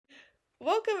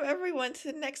Welcome everyone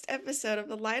to the next episode of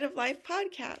the Light of Life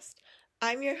podcast.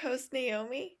 I'm your host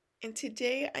Naomi, and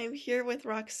today I'm here with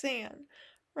Roxanne.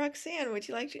 Roxanne, would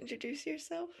you like to introduce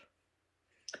yourself?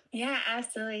 Yeah,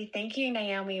 absolutely. Thank you,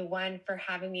 Naomi, for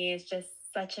having me. It's just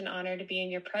such an honor to be in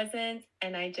your presence,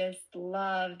 and I just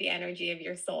love the energy of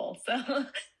your soul. So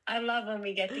I love when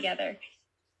we get together.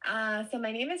 So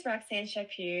my name is Roxanne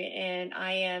Chapu, and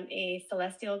I am a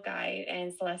celestial guide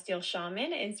and celestial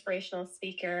shaman, inspirational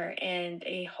speaker, and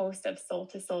a host of Soul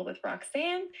to Soul with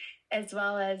Roxanne, as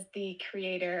well as the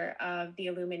creator of the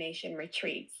Illumination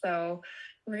Retreat. So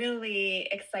really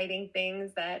exciting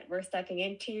things that we're stepping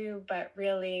into, but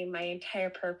really my entire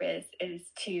purpose is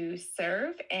to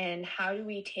serve. And how do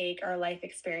we take our life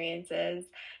experiences?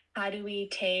 How do we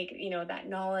take, that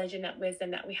knowledge and that wisdom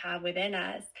that we have within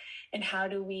us? And how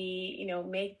do we,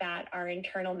 make that our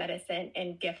internal medicine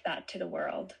and gift that to the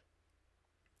world?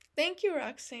 Thank you,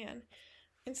 Roxanne.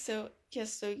 And so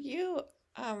you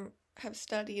have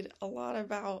studied a lot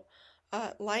about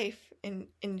life in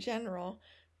general.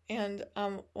 And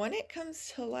when it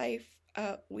comes to life,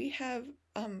 we have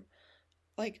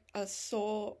like a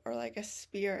soul or like a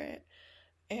spirit.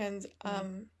 And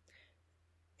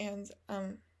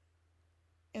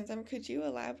could you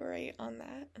elaborate on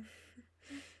that?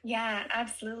 Yeah,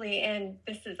 absolutely. And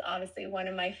this is obviously one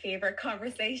of my favorite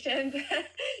conversations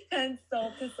and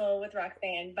Soul to Soul with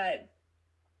Roxanne. But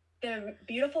the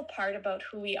beautiful part about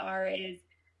who we are is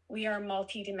we are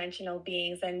multidimensional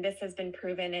beings. And this has been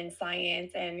proven in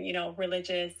science and,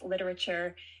 religious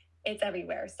literature. It's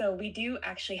everywhere. So we do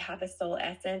actually have a soul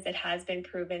essence. It has been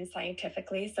proven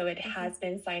scientifically. So it has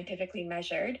been scientifically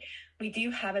measured. We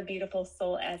do have a beautiful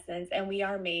soul essence, and we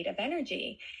are made of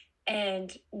energy.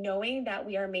 And knowing that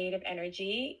we are made of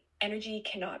energy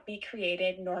cannot be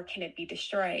created, nor can it be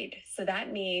destroyed. So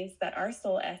that means that our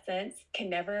soul essence can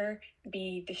never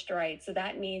be destroyed. So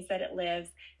that means that it lives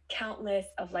countless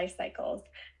of life cycles.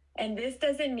 And this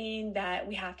doesn't mean that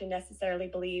we have to necessarily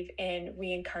believe in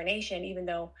reincarnation, even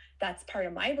though that's part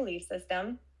of my belief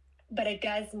system. But it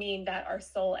does mean that our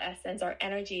soul essence, our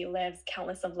energy, lives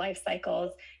countless of life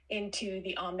cycles into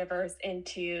the omniverse,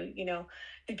 into,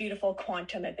 the beautiful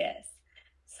quantum abyss.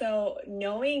 So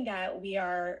knowing that we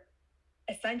are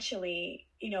essentially,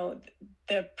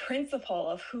 the principle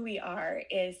of who we are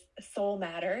is soul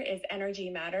matter, is energy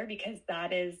matter, because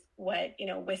that is what,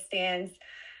 withstands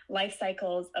life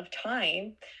cycles of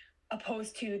time,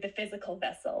 opposed to the physical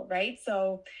vessel, right?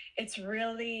 So it's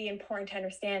really important to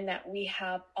understand that we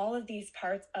have all of these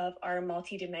parts of our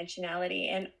multidimensionality,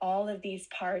 and all of these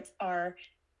parts are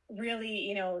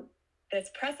really, this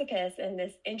precipice and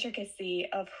this intricacy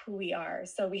of who we are.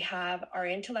 So we have our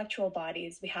intellectual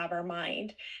bodies, we have our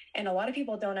mind. And a lot of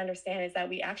people don't understand is that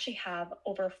we actually have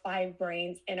over 5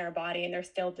 brains in our body, and they're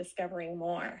still discovering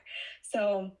more.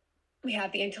 So we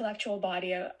have the intellectual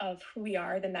body of who we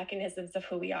are, the mechanisms of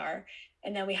who we are.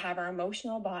 And then we have our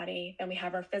emotional body, then we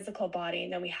have our physical body,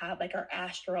 and then we have like our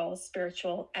astral,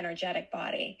 spiritual, energetic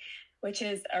body, which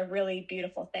is a really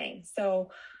beautiful thing.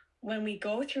 So when we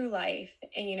go through life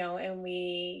and, and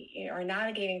we are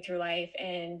navigating through life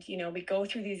and, we go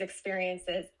through these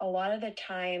experiences, a lot of the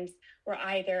times we're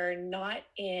either not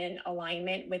in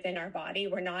alignment within our body,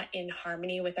 we're not in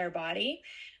harmony with our body.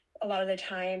 A lot of the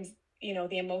times,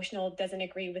 the emotional doesn't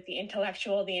agree with the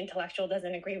intellectual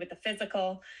doesn't agree with the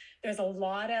physical. There's a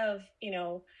lot of,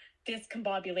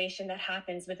 discombobulation that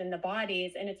happens within the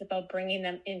bodies, and it's about bringing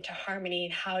them into harmony.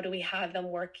 And how do we have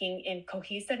them working in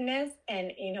cohesiveness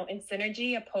and, in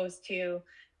synergy, opposed to,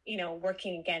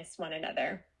 working against one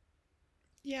another?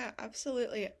 Yeah,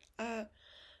 absolutely. I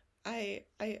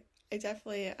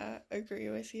definitely agree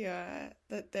with you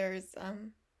that there's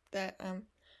that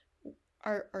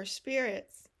our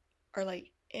spirits are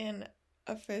like in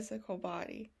a physical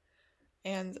body,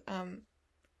 and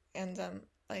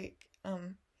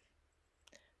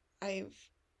I've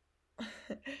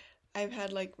I've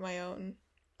had like my own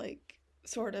like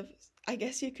sort of, I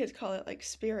guess you could call it like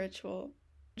spiritual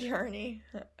journey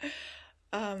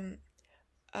um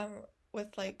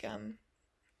with like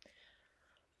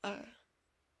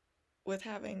with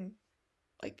having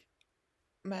like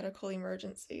medical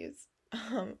emergencies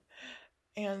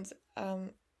and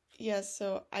yes,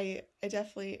 so I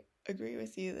definitely agree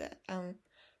with you that um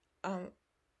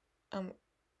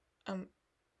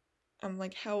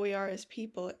like how we are as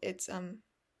people, it's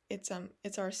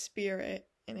our spirit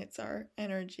and it's our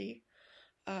energy,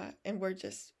 and we're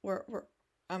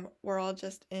all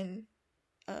just in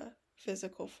a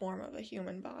physical form of a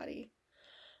human body.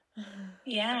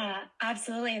 Yeah,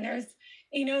 absolutely. And there's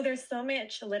There's so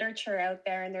much literature out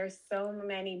there, and there's so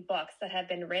many books that have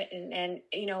been written. And,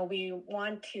 we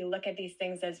want to look at these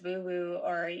things as woo woo,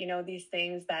 or, these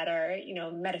things that are,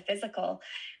 metaphysical.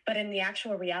 But in the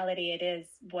actual reality, it is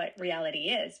what reality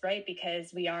is, right?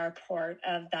 Because we are part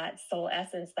of that soul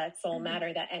essence, that soul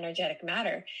matter, that energetic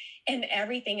matter. And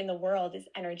everything in the world is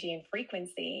energy and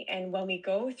frequency. And when we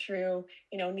go through,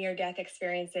 near-death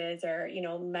experiences, or,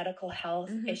 medical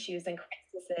health issues and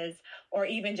crises, or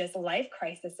even just life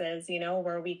crises,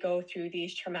 where we go through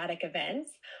these traumatic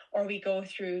events, or we go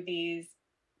through these,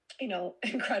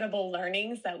 incredible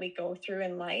learnings that we go through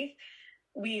in life,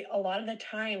 a lot of the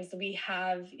times we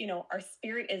have, our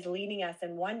spirit is leading us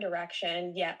in one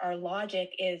direction, yet our logic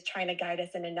is trying to guide us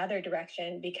in another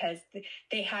direction, because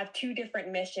they have two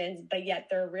different missions, but yet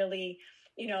they're really,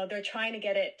 they're trying to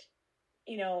get it,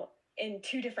 in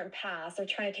two different paths. They're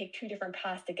trying to take two different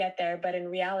paths to get there, but in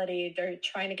reality, they're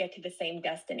trying to get to the same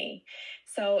destiny.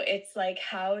 So it's like,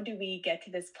 how do we get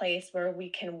to this place where we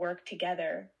can work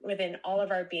together within all of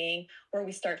our being, where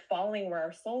we start following where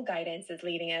our soul guidance is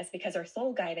leading us? Because our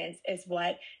soul guidance is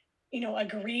what,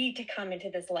 agreed to come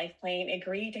into this life plane,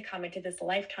 agreed to come into this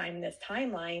lifetime, this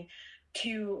timeline,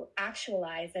 to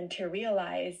actualize and to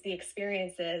realize the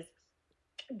experiences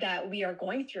that we are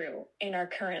going through in our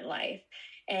current life.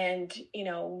 And,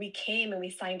 we came and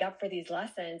we signed up for these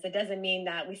lessons. It doesn't mean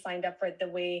that we signed up for the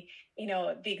way,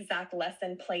 the exact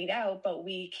lesson played out, but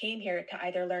we came here to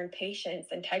either learn patience,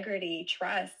 integrity,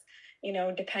 trust,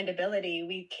 dependability.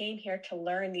 We came here to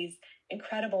learn these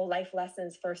incredible life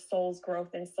lessons for soul's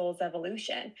growth and soul's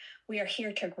evolution. We are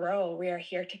here to grow. We are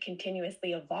here to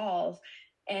continuously evolve.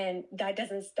 And that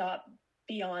doesn't stop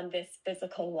beyond this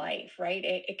physical life, right?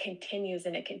 It continues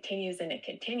and it continues and it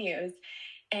continues.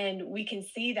 And we can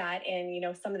see that in,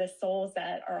 some of the souls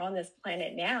that are on this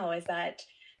planet now, is that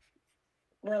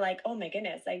we're like, oh my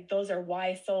goodness, like those are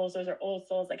wise souls, those are old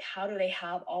souls. Like, how do they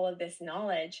have all of this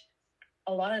knowledge?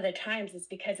 A lot of the times it's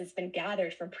because it's been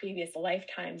gathered from previous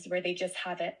lifetimes, where they just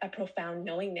have a profound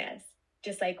knowingness.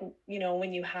 Just like,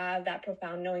 when you have that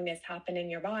profound knowingness happen in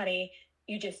your body,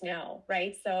 you just know,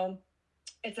 right? So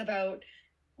it's about,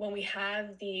 when we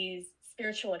have these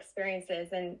spiritual experiences,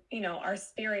 and our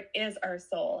spirit is our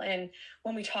soul. And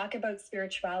when we talk about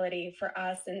spirituality for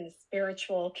us in the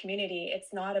spiritual community,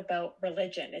 it's not about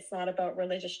religion, it's not about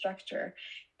religious structure.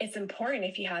 It's important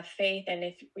if you have faith, and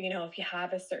if you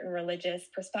have a certain religious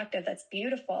perspective, that's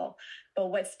beautiful. But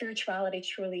what spirituality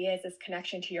truly is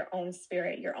connection to your own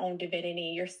spirit, your own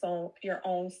divinity, your soul, your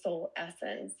own soul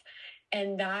essence.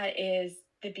 And that is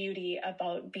the beauty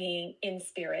about being in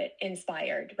spirit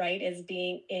inspired, right? Is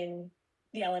being in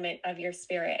the element of your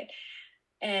spirit.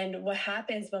 And what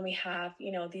happens when we have,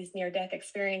 these near-death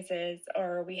experiences,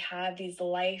 or we have these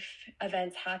life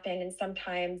events happen, and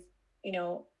sometimes,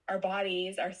 our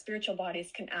bodies, our spiritual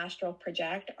bodies, can astral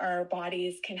project. Our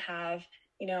bodies can have,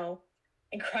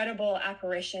 incredible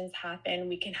apparitions happen.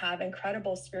 We can have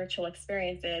incredible spiritual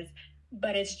experiences,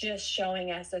 but it's just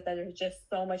showing us that there's just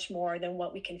so much more than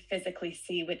what we can physically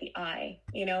see with the eye.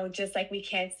 Just like we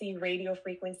can't see radio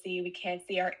frequency, we can't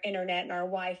see our internet and our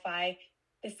Wi-Fi.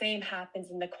 The same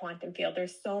happens in the quantum field.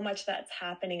 There's so much that's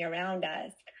happening around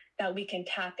us that we can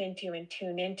tap into and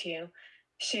tune into,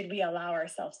 should we allow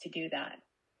ourselves to do that.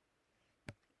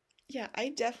 Yeah, I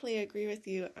definitely agree with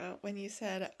you when you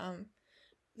said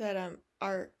that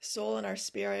our soul and our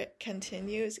spirit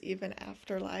continues even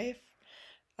after life.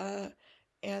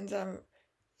 And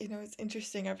it's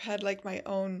interesting. I've had like my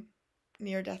own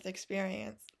near-death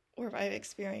experience, where I've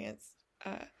experienced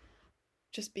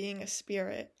just being a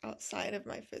spirit outside of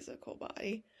my physical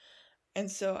body. And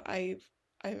so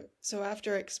so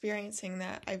after experiencing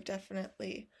that, I've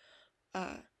definitely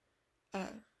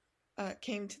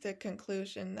came to the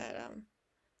conclusion that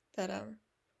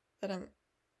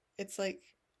it's like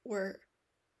we're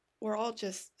all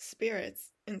just spirits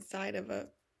inside of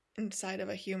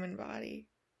a human body.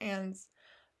 And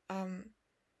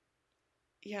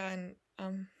yeah.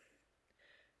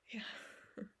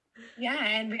 Yeah,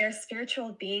 and we are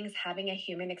spiritual beings having a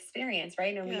human experience,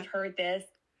 right? And we've heard this,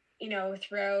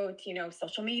 throughout,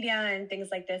 social media and things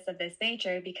like this, of this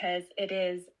nature, because it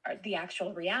is the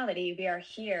actual reality. We are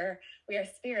here, we are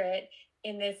spirit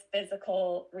in this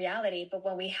physical reality. But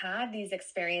when we have these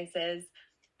experiences,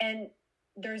 and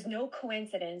there's no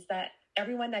coincidence that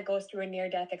everyone that goes through a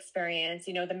near-death experience,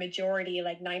 the majority,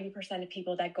 like 90% of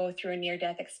people that go through a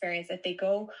near-death experience, if they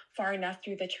go far enough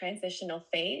through the transitional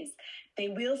phase, they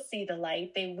will see the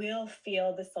light, they will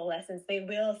feel the soul essence, they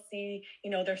will see,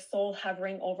 their soul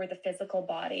hovering over the physical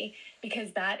body,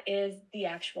 because that is the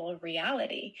actual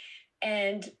reality.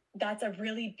 And that's a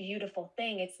really beautiful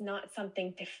thing. It's not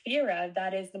something to fear of.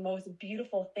 That is the most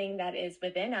beautiful thing that is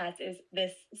within us, is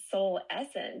this soul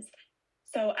essence.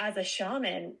 So as a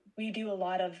shaman, we do a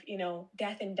lot of,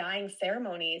 death and dying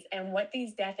ceremonies. And what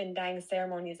these death and dying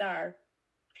ceremonies are,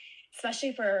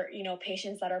 especially for,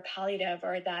 patients that are palliative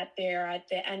or that they're at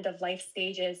the end of life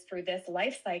stages through this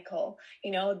life cycle,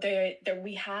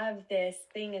 we have this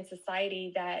thing in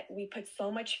society that we put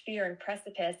so much fear and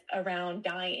precipice around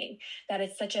dying, that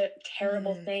it's such a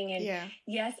terrible thing. And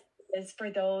yes, is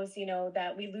for those,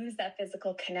 that we lose that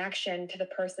physical connection to the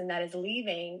person that is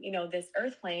leaving, this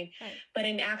earth plane. Right. But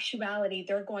in actuality,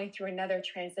 they're going through another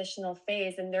transitional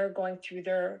phase, and they're going through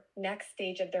their next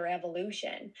stage of their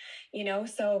evolution,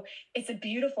 so it's a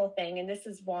beautiful thing. And this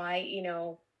is why,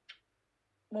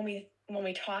 when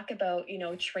we talk about,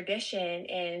 tradition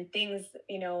and things,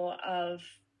 of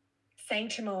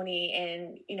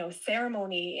sanctimony and,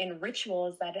 ceremony and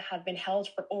rituals that have been held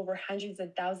for over hundreds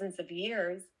of thousands of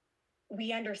years,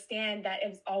 we understand that it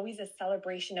was always a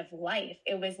celebration of life.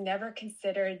 It was never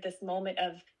considered this moment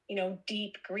of,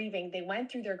 deep grieving. They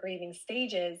went through their grieving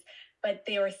stages, but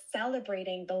they were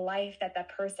celebrating the life that that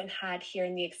person had here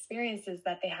and the experiences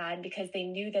that they had, because they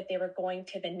knew that they were going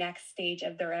to the next stage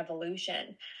of their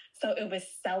evolution. So it was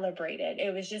celebrated.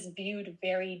 It was just viewed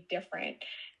very different.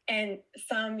 And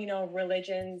some,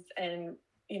 religions and,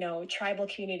 tribal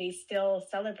communities still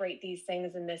celebrate these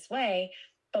things in this way.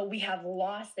 But we have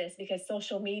lost this because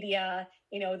social media,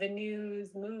 the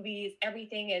news, movies,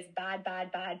 everything is bad,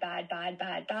 bad, bad, bad, bad,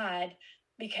 bad, bad.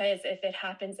 Because if it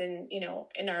happens in,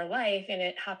 in our life and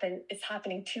it's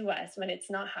happening to us, when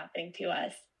it's not happening to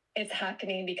us, it's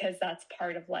happening because that's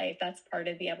part of life. That's part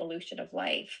of the evolution of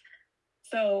life.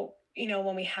 So,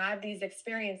 when we have these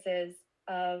experiences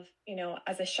of,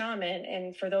 as a shaman,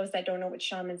 and for those that don't know what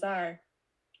shamans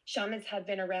have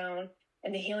been around,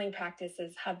 and the healing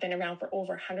practices have been around for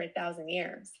over 100,000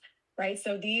 years, right?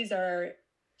 So these are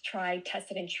tried,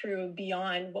 tested, and true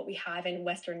beyond what we have in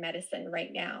Western medicine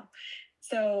right now.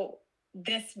 So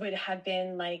this would have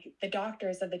been like the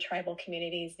doctors of the tribal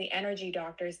communities, the energy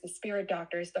doctors, the spirit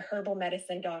doctors, the herbal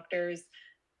medicine doctors.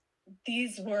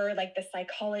 These were like the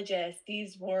psychologists.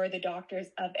 These were the doctors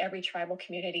of every tribal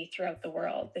community throughout the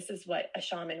world. This is what a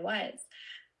shaman was.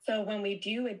 So when we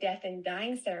do a death and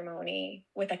dying ceremony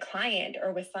with a client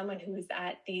or with someone who's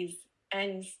at these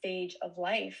end stage of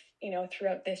life,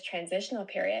 throughout this transitional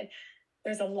period,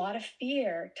 there's a lot of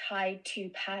fear tied to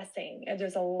passing. And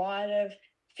there's a lot of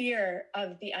fear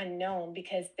of the unknown,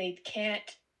 because they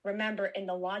can't remember in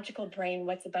the logical brain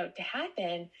what's about to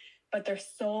happen, but their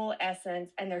soul essence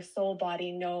and their soul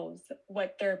body knows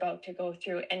what they're about to go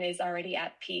through and is already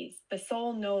at peace. The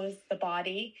soul knows the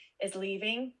body is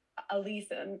leaving at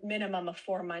least a minimum of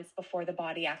 4 months before the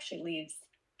body actually leaves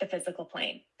the physical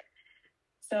plane.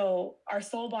 So our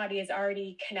soul body is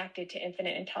already connected to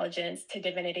infinite intelligence, to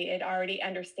divinity. It already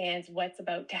understands what's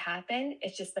about to happen.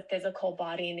 It's just the physical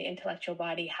body and the intellectual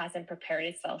body hasn't prepared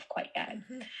itself quite yet.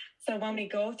 Mm-hmm. So when we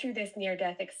go through this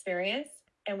near-death experience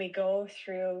and we go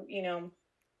through,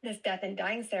 this death and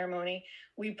dying ceremony,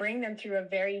 we bring them through a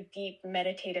very deep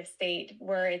meditative state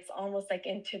where it's almost like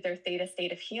into their theta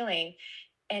state of healing.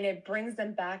 And it brings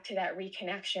them back to that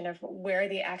reconnection of where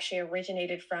they actually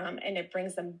originated from. And it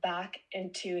brings them back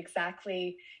into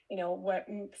exactly, what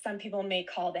some people may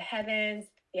call the heavens,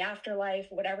 the afterlife,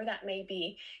 whatever that may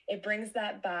be. It brings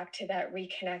that back to that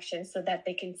reconnection so that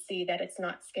they can see that it's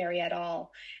not scary at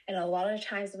all. And a lot of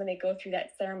times when they go through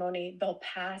that ceremony, they'll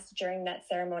pass during that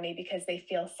ceremony because they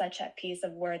feel such at peace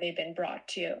of where they've been brought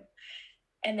to.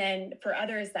 And then for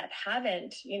others that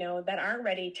haven't, that aren't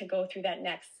ready to go through that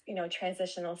next,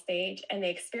 transitional stage, and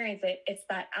they experience it, it's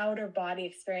that outer body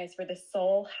experience where the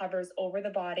soul hovers over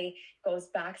the body, goes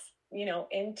back,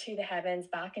 into the heavens,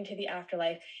 back into the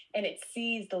afterlife, and it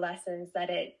sees the lessons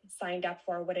that it signed up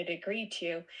for, what it agreed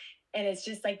to. And it's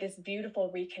just like this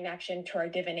beautiful reconnection to our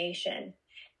divination.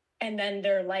 And then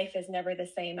their life is never the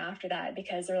same after that,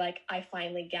 because they're like, I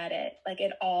finally get it. Like,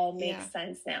 it all makes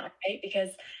sense now, right? Because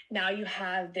now you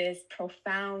have this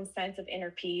profound sense of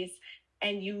inner peace,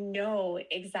 and you know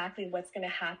exactly what's going to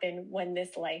happen when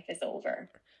this life is over.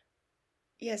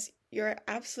 Yes, you're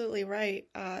absolutely right.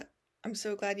 I'm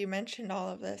so glad you mentioned all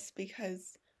of this,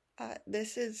 because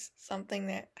this is something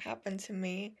that happened to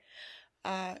me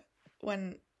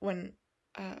when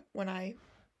I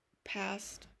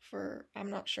passed for,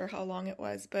 I'm not sure how long it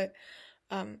was, but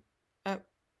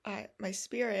my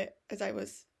spirit, as I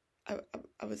was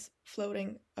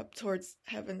floating up towards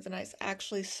heavens, and I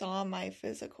actually saw my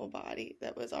physical body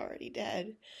that was already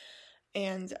dead,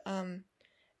 and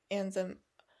it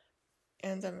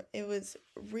was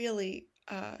really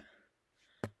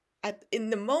in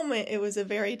the moment, it was a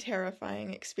very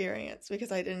terrifying experience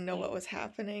because I didn't know what was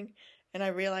happening, and I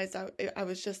realized I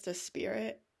was just a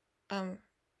spirit. Um,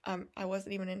 I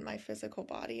wasn't even in my physical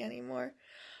body anymore.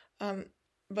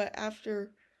 But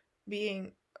after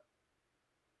being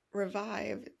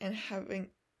revived and having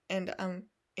and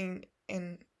in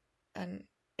and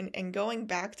and going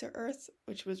back to Earth,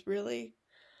 which was really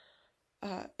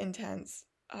intense.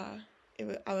 I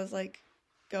was like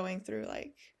going through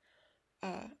like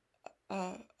uh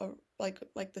uh,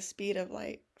 like the speed of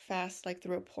light, fast, like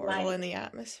through a portal Light. in the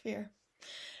atmosphere.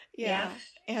 Yeah.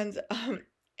 Yeah,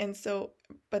 and so,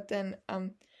 but then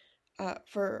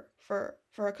for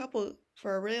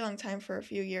a really long time, for a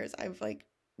few years, I've like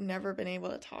never been able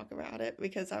to talk about it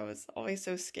because I was always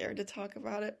so scared to talk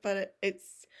about it. But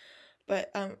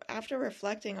after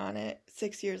reflecting on it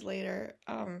 6 years later,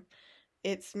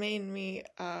 it's made me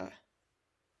uh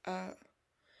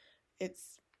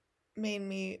it's made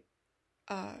me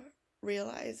uh,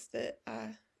 realize that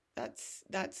that's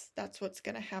what's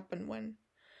gonna happen when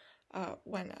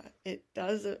it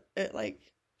does it like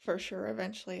for sure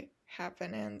eventually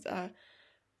happen,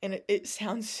 and it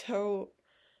sounds so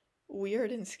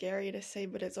weird and scary to say,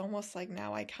 but it's almost like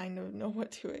now I kind of know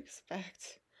what to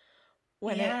expect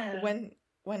when it Yeah.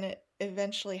 when it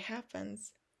eventually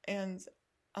happens. And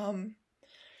um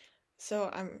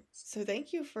so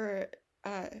thank you for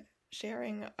uh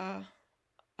sharing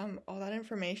all that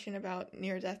information about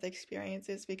near death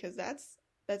experiences, because that's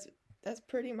that's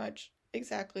pretty much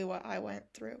exactly what I went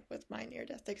through with my near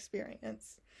death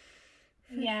experience.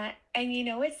 Yeah. And you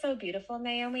know what's so beautiful,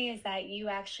 Naomi, is that you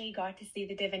actually got to see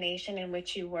the divination in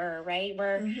which you were, right?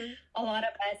 Where Mm-hmm. a lot of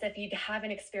us, if you have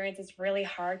an experience, it's really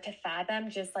hard to fathom.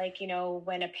 Just like,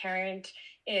 when a parent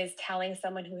is telling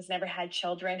someone who's never had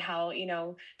children how,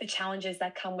 the challenges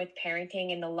that come with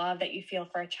parenting and the love that you feel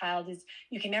for a child is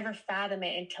you can never fathom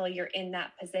it until you're in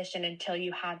that position, until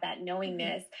you have that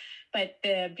knowingness. But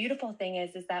the beautiful thing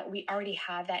is that we already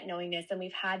have that knowingness, and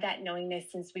we've had that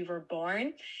knowingness since we were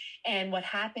born. And what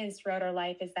happens throughout our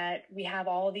life is that we have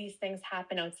all these things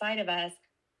happen outside of us,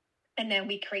 and then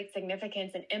we create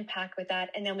significance and impact with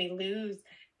that. And then we lose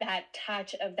that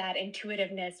touch of that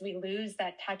intuitiveness. We lose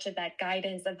that touch of that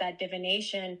guidance, of that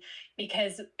divination,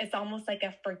 because it's almost like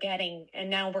a forgetting. And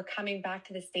now we're coming back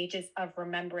to the stages of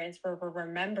remembrance where we're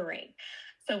remembering.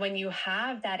 So when you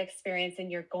have that experience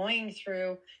and you're going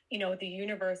through, the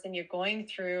universe, and you're going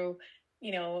through,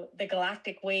 the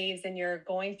galactic waves, and you're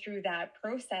going through that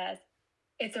process,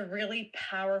 it's a really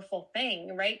powerful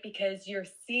thing, right? Because you're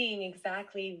seeing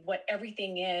exactly what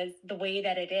everything is, the way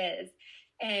that it is.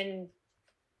 And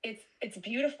it's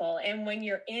beautiful. And when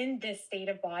you're in this state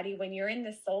of body, when you're in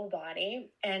the soul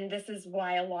body, and this is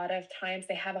why a lot of times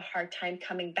they have a hard time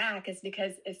coming back, is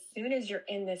because as soon as you're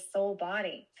in this soul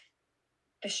body,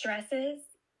 the stresses,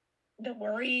 the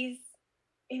worries,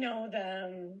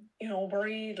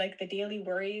 worry, like the daily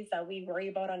worries that we worry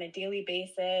about on a daily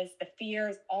basis, the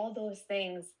fears, all those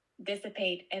things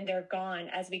dissipate, and they're gone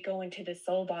as we go into the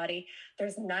soul body.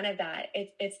 There's none of that.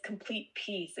 It's complete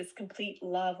peace. It's complete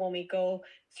love when we go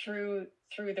through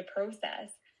the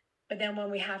process. But then when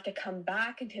we have to come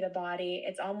back into the body,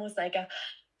 it's almost like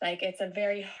it's a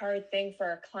very hard thing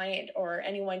for a client or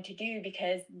anyone to do,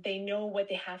 because they know what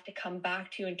they have to come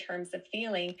back to in terms of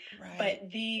feeling. Right.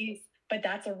 But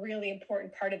that's a really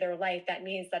important part of their life. That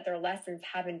means that their lessons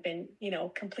haven't been,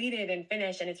 completed and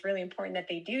finished. And it's really important that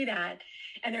they do that.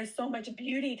 And there's so much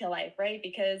beauty to life, right?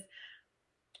 Because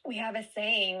we have a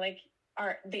saying, like,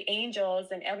 the angels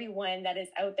and everyone that is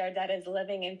out there that is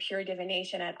living in pure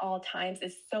divination at all times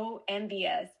is so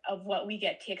envious of what we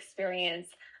get to experience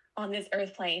on this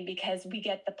earth plane, because we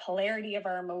get the polarity of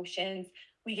our emotions.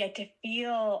 We get to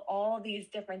feel all these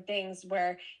different things,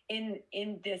 where in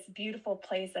this beautiful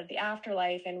place of the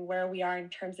afterlife, and where we are in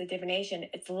terms of divination,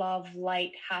 it's love,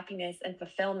 light, happiness, and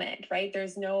fulfillment, right?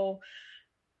 There's no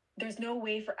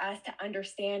way for us to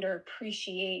understand or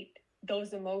appreciate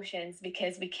those emotions,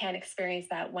 because we can't experience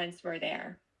that once we're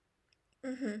there.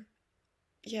 Mm-hmm.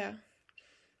 Yeah.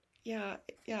 Yeah.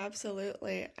 Yeah.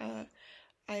 Absolutely.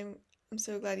 I'm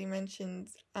so glad you mentioned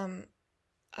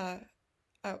uh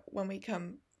when we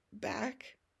come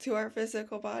back to our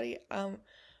physical body. I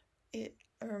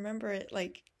remember it,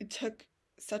 like it took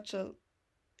such a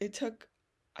it took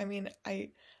I mean I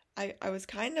was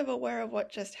kind of aware of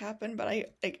what just happened, but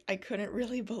I couldn't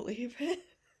really believe it.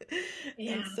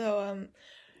 Yeah. and so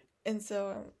and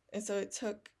so it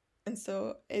took and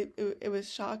so it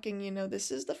was shocking.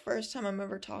 This is the first time I'm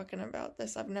ever talking about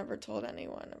this. I've never told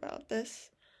anyone about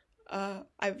this.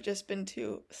 I've just been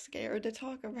too scared to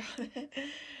talk about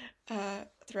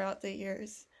it throughout the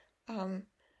years.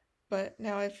 but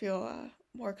now I feel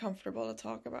more comfortable to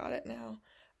talk about it now.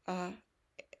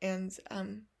 And uh,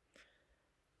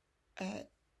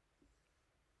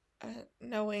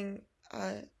 knowing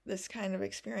this kind of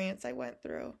experience I went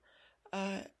through,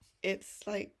 it's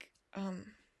like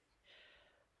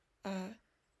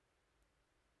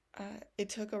it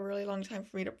took a really long time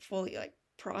for me to fully like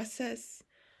process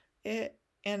it,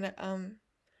 and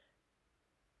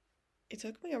it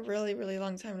took me a really, really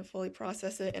long time to fully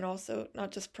process it, and also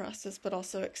not just process, but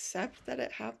also accept that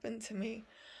it happened to me.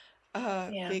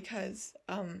 Because,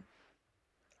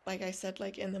 like I said,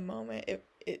 like in the moment,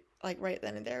 it like right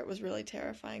then and there, it was really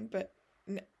terrifying. But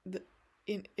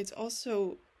it's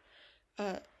also,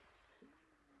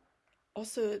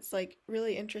 it's like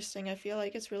really interesting. I feel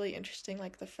like it's really interesting,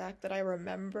 like the fact that I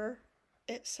remember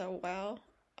it so well.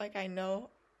 Like I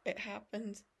know it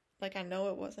happened. Like I know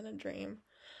it wasn't a dream.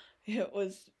 It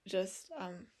was just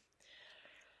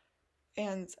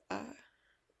and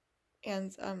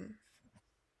and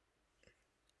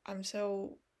I'm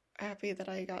so happy that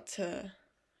I got to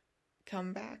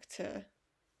come back to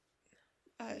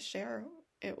share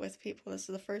it with people. This is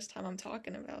the first time I'm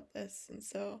talking about this, and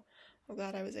so I'm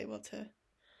glad I was able to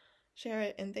share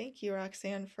it. And thank you,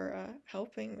 Roxanne, for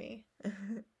helping me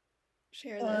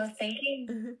share this. Well, thank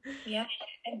you. Yeah,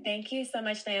 and thank you so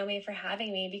much, Naomi, for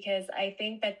having me, because I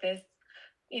think that this,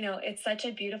 it's such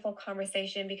a beautiful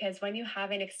conversation, because when you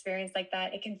have an experience like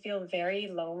that, it can feel very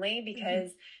lonely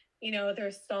because,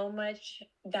 there's so much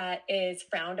that is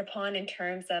frowned upon in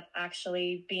terms of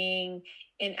actually being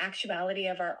in actuality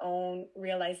of our own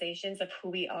realizations of who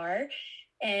we are.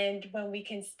 And when we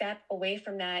can step away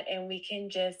from that and we can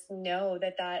just know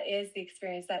that that is the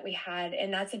experience that we had,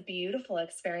 and that's a beautiful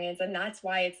experience. And that's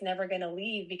why it's never going to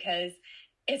leave, because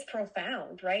it's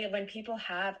profound, right? When people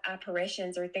have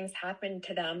apparitions or things happen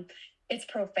to them, it's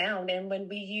profound. And when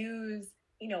we use,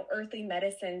 earthly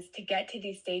medicines to get to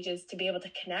these stages, to be able to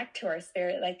connect to our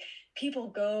spirit, like people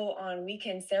go on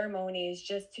weekend ceremonies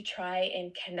just to try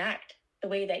and connect the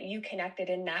way that you connected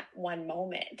in that one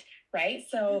moment, right?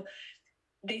 So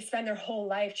they spend their whole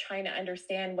life trying to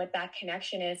understand what that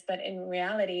connection is. But in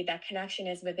reality, that connection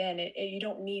is within it. You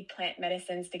don't need plant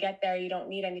medicines to get there. You don't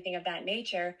need anything of that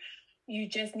nature. You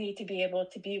just need to be able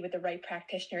to be with the right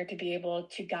practitioner to be able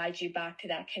to guide you back to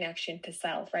that connection to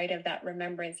self, right? Of that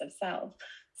remembrance of self.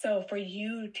 So for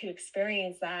you to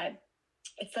experience that,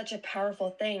 it's such a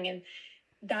powerful thing. And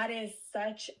that is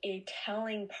such a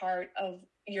telling part of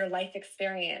your life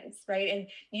experience, right? And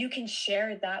you can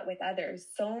share that with others.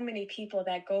 So many people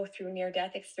that go through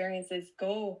near-death experiences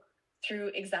go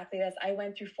through exactly this. I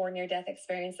went through 4 near-death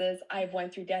experiences. I've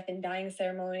went through death and dying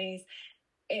ceremonies.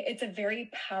 It's a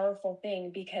very powerful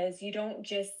thing, because you don't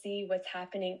just see what's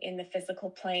happening in the physical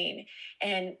plane.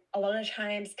 And a lot of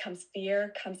times comes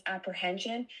fear, comes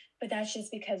apprehension, but that's just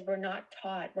because we're not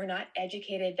taught, we're not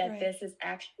educated that this is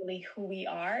actually who we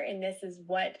are and this is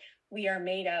what we are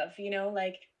made of.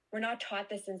 Like we're not taught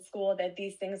this in school, that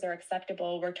these things are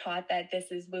acceptable. We're taught that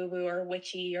this is woo-woo or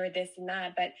witchy or this and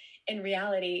that, but in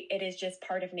reality, it is just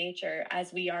part of nature,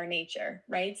 as we are nature,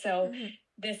 right? So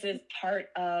this is part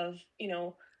of,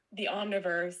 the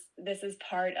omniverse. This is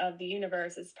part of the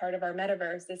universe. It's part of our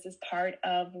metaverse. This is part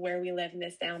of where we live in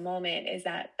this now moment, is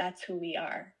that's who we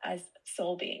are as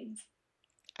soul beings.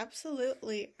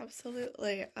 Absolutely.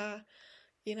 Absolutely.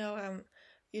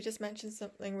 You just mentioned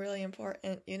something really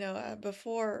important.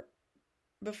 Before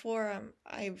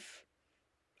I've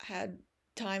had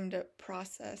time to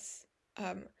process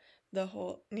the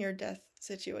whole near-death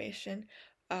situation,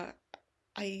 I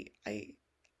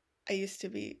used to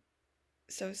be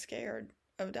so scared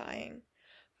of dying,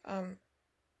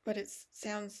 but it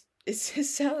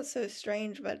just sounds so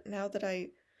strange. But now that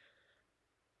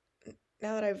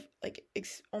I've like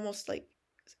almost like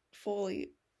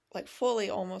fully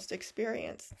almost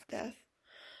experienced death,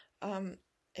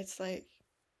 it's like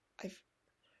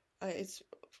it's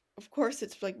of course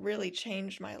it's like really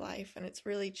changed my life, and it's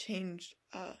really changed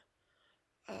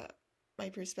my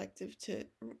perspective to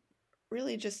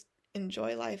really just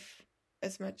enjoy life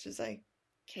as much as I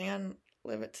can,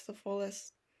 live it to the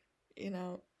fullest,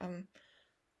 to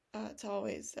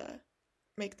always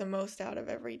make the most out of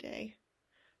every day,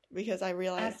 because I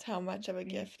realized how much of a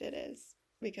gift it is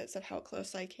because of how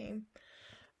close I came.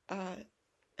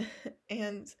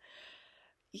 And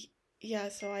yeah,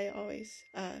 so I always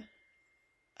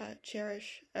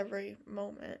cherish every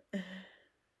moment.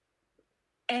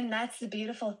 And that's the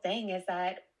beautiful thing, is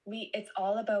that it's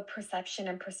all about perception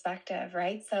and perspective,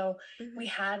 right? So we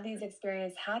have these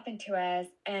experiences happen to us,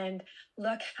 and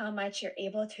look how much you're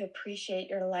able to appreciate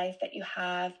your life that you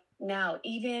have now,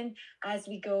 even as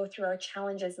we go through our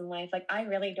challenges in life. Like, I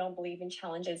really don't believe in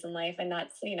challenges in life, and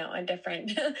that's, a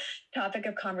different topic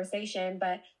of conversation,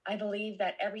 but I believe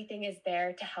that everything is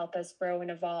there to help us grow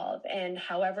and evolve. And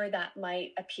however that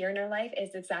might appear in our life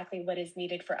is exactly what is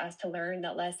needed for us to learn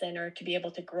that lesson, or to be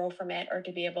able to grow from it, or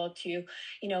to be able to,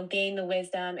 gain the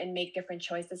wisdom and make different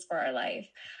choices for our life.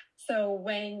 So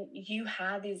when you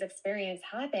have these experiences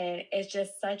happen, it's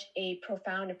just such a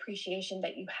profound appreciation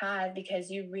that you have, because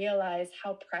you realize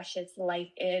how precious life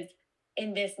is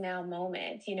in this now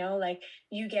moment. Like,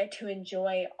 you get to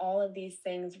enjoy all of these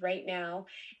things right now,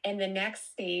 and the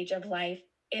next stage of life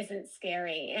isn't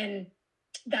scary. And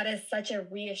that is such a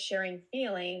reassuring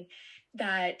feeling,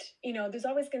 that there's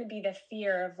always going to be the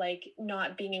fear of, like,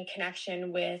 not being in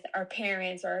connection with our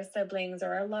parents or our siblings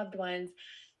or our loved ones.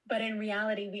 But in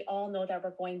reality, we all know that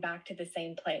we're going back to the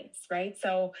same place, right?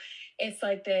 So it's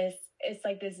like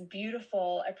this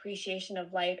beautiful appreciation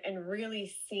of life, and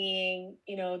really seeing,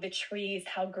 the trees,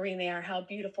 how green they are, how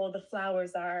beautiful the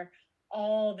flowers are,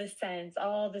 all the scents,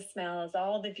 all the smells,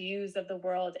 all the views of the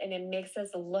world. And it makes us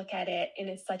look at it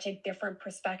in such a different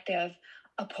perspective,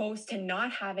 opposed to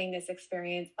not having this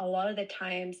experience. A lot of the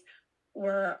times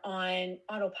we're on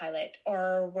autopilot,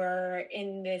 or we're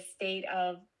in this state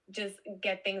of just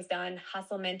get things done,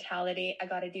 hustle mentality. I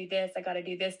got to do this. I got to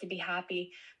do this to be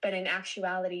happy. But in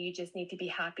actuality, you just need to be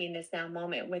happy in this now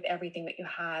moment with everything that you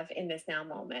have in this now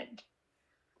moment.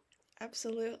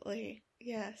 Absolutely.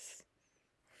 Yes.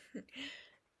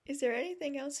 Is there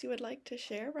anything else you would like to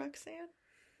share, Roxanne?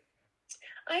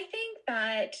 I think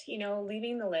that,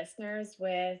 leaving the listeners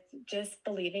with just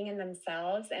believing in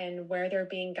themselves and where they're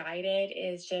being guided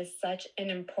is just such an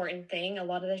important thing. A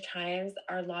lot of the times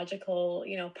our logical,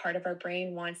 part of our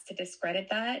brain wants to discredit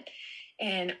that.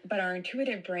 But our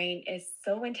intuitive brain is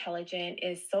so intelligent,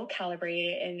 is so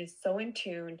calibrated, and is so in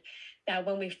tune, that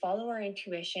when we follow our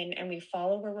intuition and we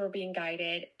follow where we're being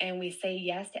guided, and we say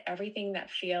yes to everything that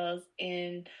feels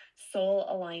in soul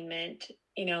alignment,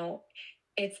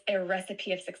 it's a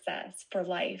recipe of success for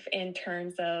life in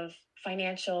terms of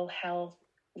financial health,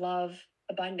 love,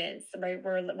 abundance, right?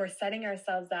 We're setting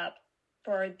ourselves up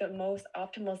for the most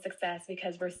optimal success,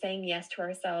 because we're saying yes to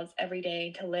ourselves every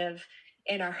day to live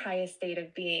in our highest state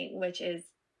of being, which is,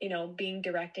 being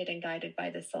directed and guided by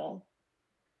the soul.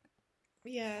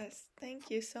 Yes. Thank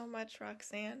you so much,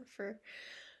 Roxanne, for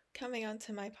coming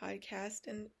onto my podcast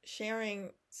and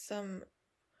sharing some.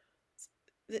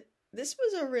 This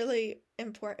was a really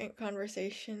important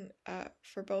conversation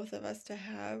for both of us to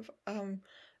have.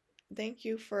 Thank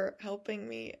you for helping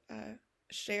me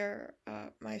share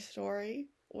my story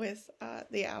with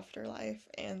the afterlife,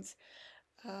 and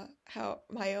how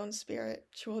my own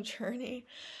spiritual journey.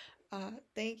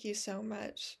 Thank you so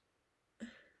much.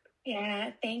 Yeah,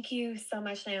 thank you so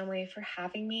much, Naomi, for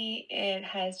having me. It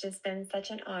has just been such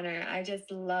an honor. I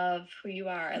just love who you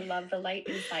are. I love the light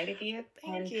inside of you.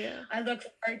 Thank you. I look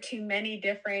forward to many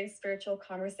different spiritual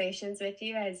conversations with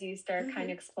you as you start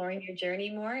kind of exploring your journey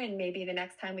more. And maybe the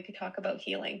next time we could talk about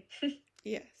healing.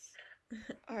 Yes.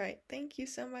 All right. Thank you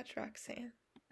so much, Roxanne.